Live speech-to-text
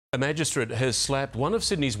A magistrate has slapped one of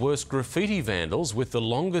Sydney's worst graffiti vandals with the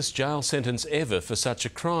longest jail sentence ever for such a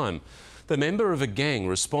crime. The member of a gang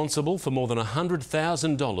responsible for more than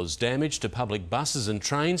 $100,000 damage to public buses and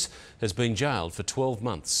trains has been jailed for 12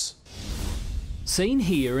 months. Seen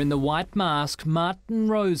here in the white mask, Martin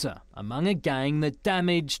Rosa, among a gang that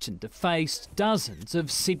damaged and defaced dozens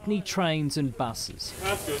of Sydney trains and buses.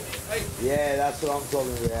 That's good. Yeah, that's what I'm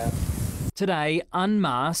talking about. Today,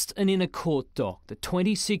 unmasked and in a court dock, the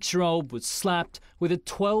 26-year-old was slapped with a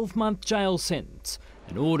 12-month jail sentence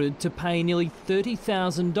and ordered to pay nearly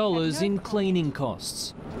 $30,000 in cleaning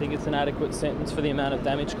costs. Do you think it's an adequate sentence for the amount of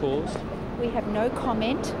damage caused? We have no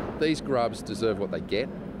comment. These grubs deserve what they get.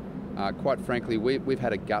 Quite frankly, we've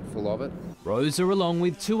had a gutful of it. Rosa, along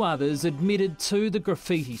with two others, admitted to the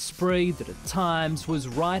graffiti spree that at times was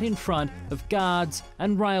right in front of guards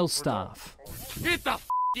and rail staff. Get the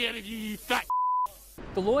out of here, you fat.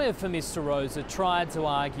 The lawyer for Mr Rosa tried to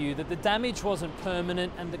argue that the damage wasn't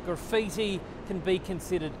permanent and that graffiti can be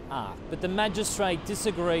considered art, but the magistrate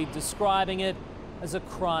disagreed, describing it as a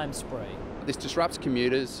crime spree. This disrupts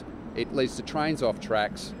commuters, it leads to trains off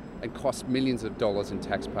tracks and costs millions of dollars in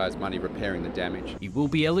taxpayers' money repairing the damage. He will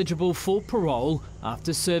be eligible for parole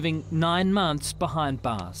after serving 9 months behind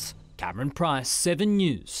bars. Cameron Price, 7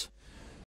 News.